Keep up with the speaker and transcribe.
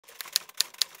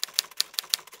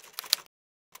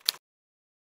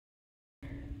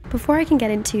Before I can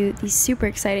get into the super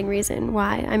exciting reason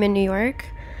why I'm in New York,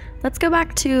 let's go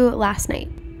back to last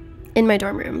night in my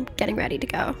dorm room, getting ready to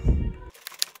go.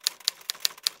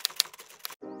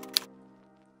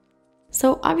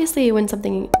 So obviously when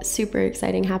something super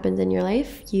exciting happens in your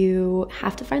life, you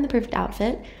have to find the perfect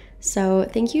outfit. So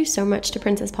thank you so much to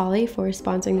Princess Polly for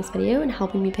sponsoring this video and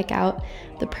helping me pick out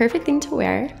the perfect thing to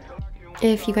wear.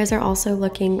 If you guys are also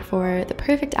looking for the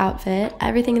perfect outfit,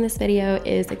 everything in this video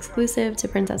is exclusive to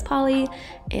Princess Polly,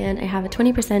 and I have a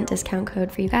 20% discount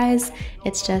code for you guys.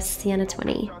 It's just Sienna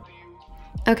 20.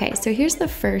 Okay, so here's the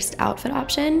first outfit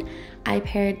option. I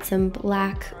paired some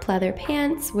black pleather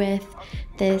pants with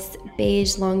this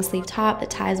beige long sleeve top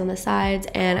that ties on the sides,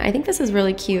 and I think this is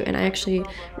really cute and I actually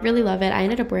really love it. I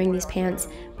ended up wearing these pants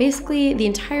basically the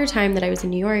entire time that I was in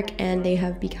New York, and they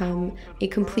have become a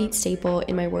complete staple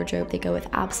in my wardrobe. They go with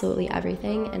absolutely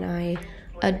everything and I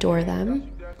adore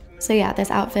them. So yeah, this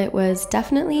outfit was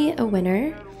definitely a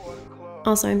winner.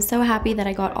 Also, I'm so happy that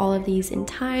I got all of these in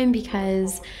time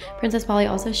because Princess Polly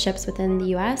also ships within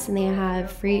the US and they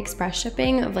have free express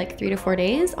shipping of like 3 to 4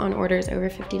 days on orders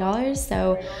over $50.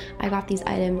 So I got these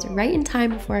items right in time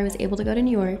before I was able to go to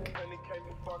New York.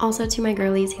 Also, to my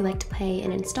girlies who like to pay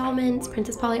in installments,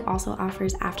 Princess Polly also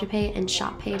offers Afterpay and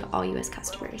ShopPay to all US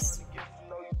customers.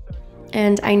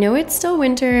 And I know it's still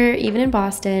winter, even in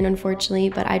Boston, unfortunately,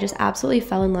 but I just absolutely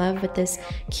fell in love with this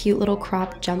cute little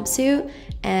crop jumpsuit,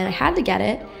 and I had to get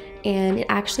it, and it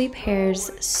actually pairs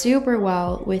super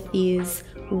well with these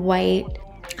white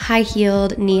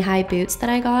high-heeled knee-high boots that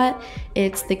I got.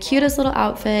 It's the cutest little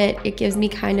outfit. It gives me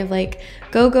kind of like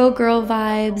go-go girl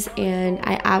vibes, and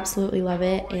I absolutely love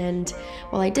it. And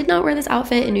while I did not wear this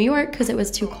outfit in New York because it was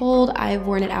too cold, I've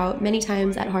worn it out many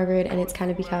times at Harvard, and it's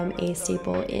kind of become a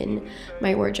staple in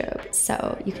my wardrobe.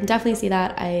 So you can definitely see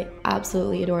that. I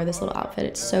absolutely adore this little outfit.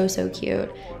 It's so, so cute.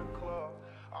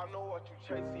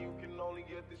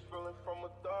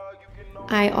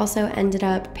 I also ended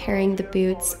up pairing the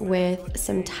boots with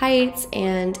some tights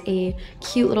and a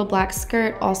cute little black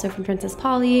skirt, also from Princess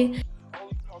Polly.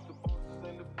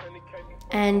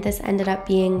 And this ended up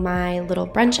being my little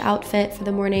brunch outfit for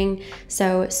the morning.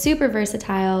 So super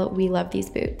versatile. We love these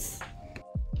boots.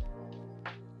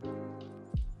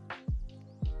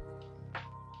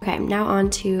 Okay, now on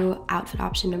to outfit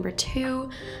option number 2.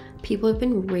 People have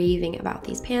been raving about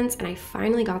these pants, and I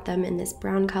finally got them in this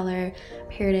brown color,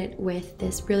 paired it with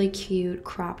this really cute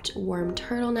cropped warm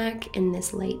turtleneck in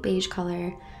this light beige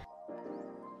color.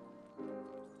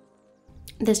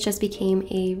 This just became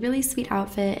a really sweet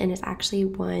outfit and is actually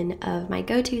one of my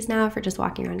go-tos now for just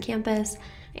walking around campus,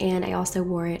 and I also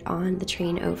wore it on the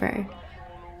train over.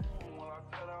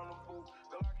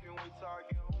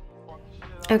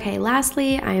 Okay,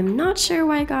 lastly, I am not sure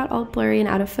why I got all blurry and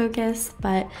out of focus,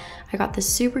 but I got this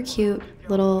super cute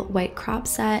little white crop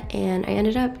set, and I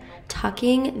ended up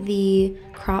tucking the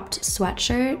cropped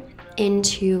sweatshirt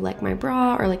into like my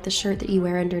bra or like the shirt that you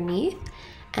wear underneath,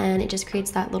 and it just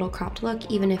creates that little cropped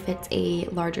look even if it's a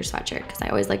larger sweatshirt, because I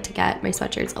always like to get my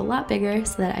sweatshirts a lot bigger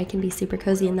so that I can be super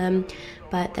cozy in them,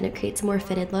 but then it creates a more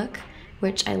fitted look,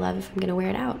 which I love if I'm gonna wear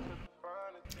it out.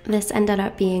 This ended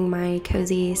up being my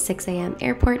cozy 6 a.m.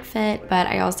 airport fit, but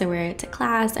I also wear it to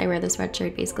class. I wear the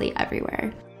sweatshirt basically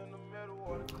everywhere.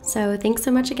 So thanks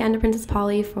so much again to Princess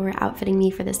Polly for outfitting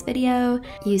me for this video.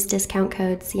 Use discount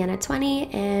code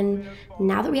Sienna20, and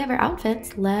now that we have our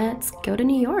outfits, let's go to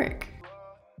New York.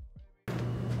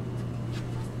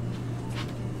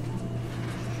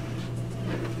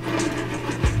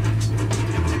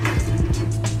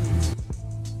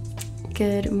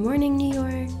 Good morning, New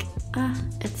York.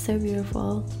 It's so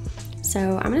beautiful. So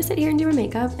I'm gonna sit here and do my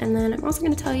makeup, and then I'm also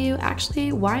gonna tell you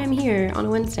actually why I'm here on a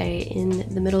Wednesday in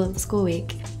the middle of the school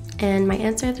week. And my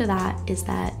answer to that is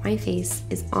that my face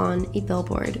is on a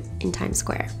billboard in Times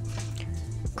Square.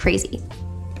 Crazy.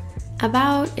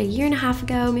 About a year and a half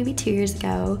ago, maybe 2 years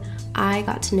ago, I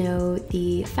got to know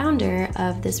the founder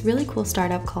of this really cool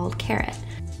startup called Carrot.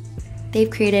 They've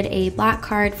created a black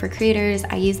card for creators.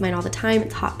 I use mine all the time.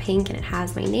 It's hot pink and it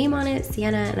has my name on it,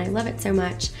 Sienna, and I love it so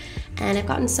much. And I've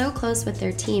gotten so close with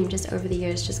their team just over the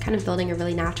years, just kind of building a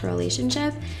really natural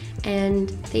relationship. And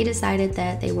they decided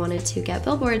that they wanted to get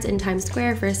billboards in Times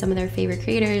Square for some of their favorite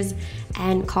creators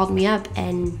and called me up,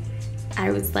 and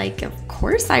I was like, of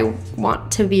course I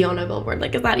want to be on a billboard.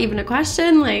 Like, is that even a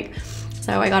question? Like,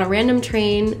 so I got a random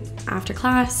train after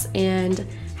class and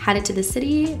headed to the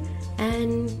city,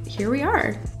 and here we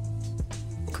are.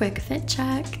 Quick fit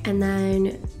check, and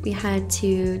then we head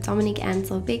to Dominique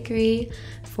Ansel Bakery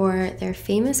for their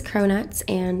famous cronuts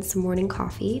and some morning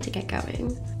coffee to get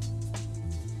going.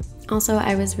 Also,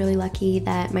 I was really lucky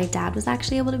that my dad was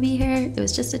actually able to be here. It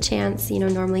was just a chance, you know,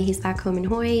 normally he's back home in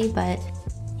Hawaii, but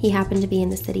he happened to be in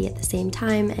the city at the same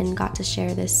time and got to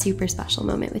share this super special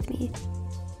moment with me.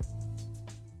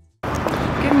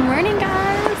 Good morning,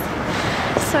 guys!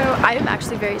 So I am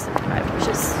actually very sleep-deprived, which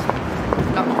is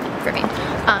normal for me.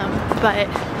 But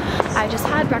I just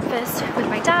had breakfast with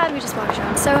my dad. We just walked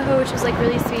around Soho, which was like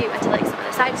really sweet. Went to like some of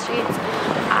the side streets.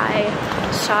 I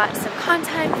shot some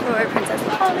content for Princess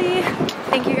Polly.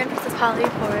 Thank you again, Princess Polly,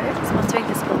 for sponsoring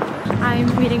this vlog. I'm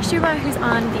meeting Shuba, who's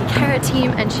on the Kara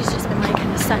team, and she's just been like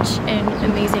such an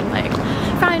amazing like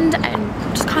friend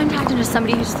and just contact, and just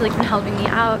somebody who's just like been helping me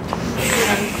out.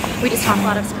 And we just talked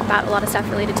about a lot of stuff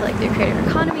related to like the creative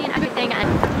economy and everything. And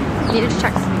needed to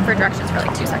check for directions for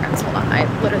like 2 seconds. Hold on, I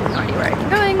literally have no idea where I'm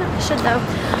going. I should though.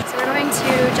 So we're going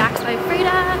to Jack's by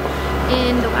Frida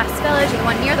in the West Village, or the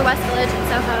one near the West Village in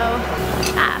Soho.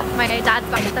 My dad's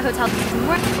back at the hotel to do some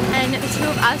work, and the two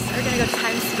of us are gonna go to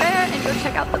Times Square and go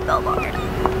check out the Billboard.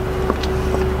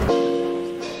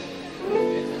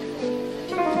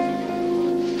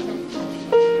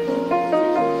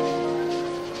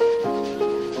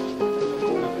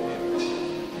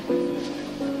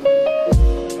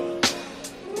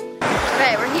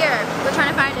 Okay, we're here. We're trying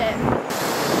to find it.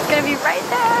 It's gonna be right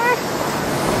there.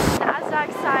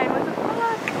 NASDAQ sign. What the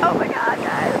fuck? Oh my god,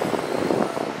 guys.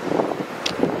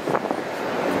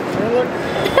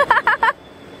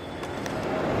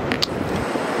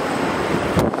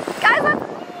 Guys, that's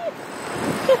me!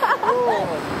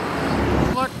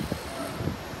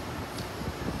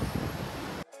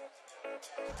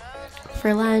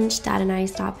 For lunch, Dad and I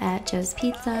stop at Joe's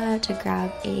Pizza to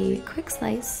grab a quick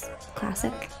slice,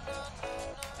 classic.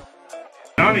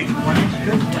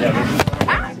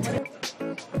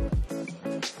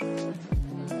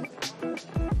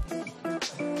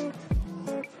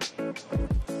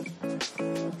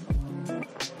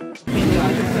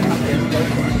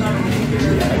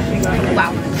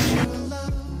 Wow.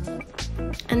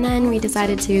 And then we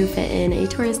decided to fit in a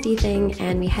touristy thing,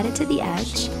 and we headed to the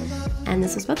Edge. And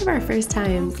this was both of our first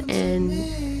times,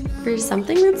 and for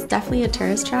something that's definitely a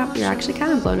tourist trap, we were actually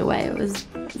kind of blown away. It was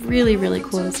really, really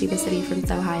cool to see the city from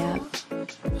so high up.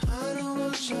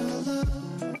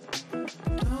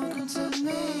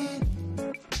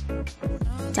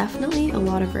 Definitely a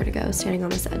lot of vertigo standing on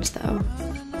this edge though.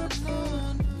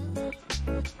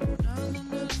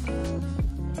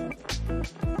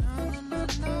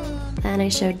 Then I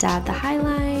showed Dad the High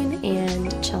Line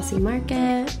and Chelsea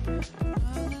Market.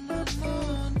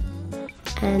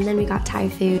 And then we got Thai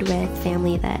food with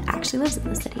family that actually lives in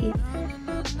the city.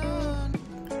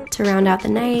 To round out the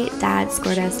night, Dad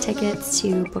scored us tickets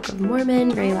to Book of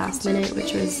Mormon very last minute,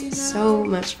 which was so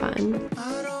much fun.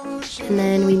 And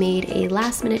then we made a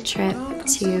last minute trip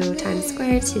to Times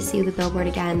Square to see the Billboard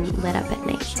again lit up at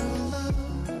night.